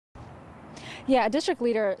Yeah, District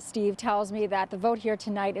Leader Steve tells me that the vote here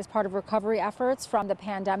tonight is part of recovery efforts from the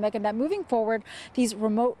pandemic and that moving forward, these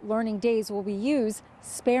remote learning days will be used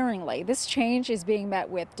sparingly. This change is being met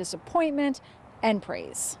with disappointment and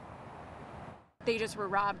praise. They just were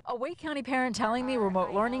robbed. A Wake County parent telling me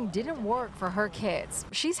remote learning didn't work for her kids.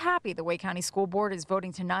 She's happy the Wake County School Board is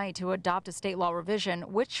voting tonight to adopt a state law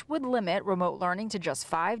revision which would limit remote learning to just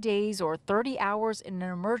 5 days or 30 hours in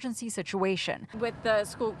an emergency situation. With the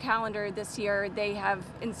school calendar this year, they have,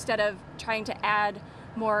 instead of trying to add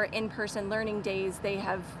more in-person learning days, they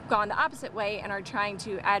have gone the opposite way and are trying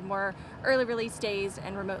to add more early release days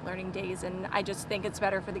and remote learning days, and I just think it's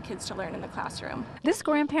better for the kids to learn in the classroom. This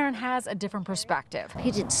grandparent has a different perspective.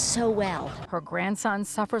 He did so well. Her grandson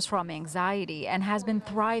suffers from anxiety and has been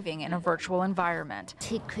thriving in a virtual environment.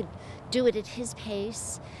 He could do it at his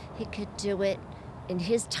pace. He could do it in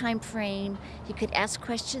his time frame. He could ask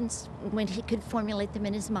questions when he could formulate them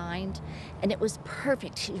in his mind, and it was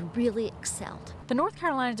perfect. He really excelled. The North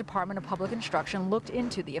Carolina Department of Public Instruction looked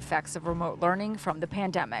into the effects of remote learning from the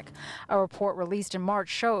pandemic. A report released in March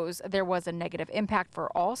shows there was a negative impact for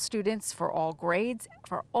all students, for all grades,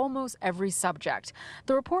 for almost every subject.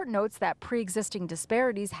 The report notes that pre-existing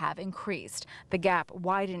disparities have increased, the gap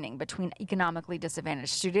widening between economically disadvantaged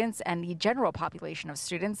students and the general population of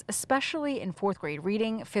students, especially in 4th grade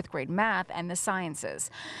reading, 5th grade math, and the sciences.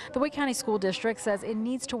 The Wake County School District says it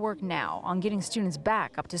needs to work now on getting students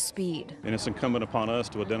back up to speed. And it's incumbent upon us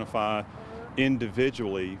to identify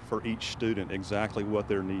individually for each student exactly what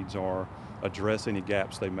their needs are, address any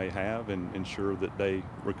gaps they may have, and ensure that they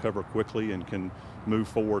recover quickly and can move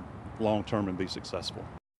forward long term and be successful.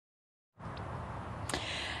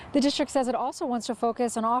 The district says it also wants to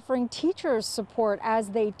focus on offering teachers support as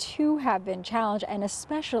they too have been challenged and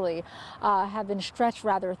especially have been stretched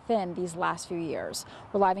rather thin these last few years.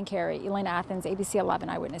 We're live in Cary. Elaine Athens, ABC 11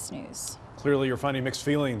 Eyewitness News. Clearly you're finding mixed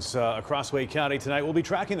feelings across Wake County tonight. We'll be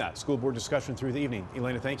tracking that school board discussion through the evening.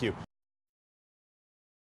 Elena, thank you.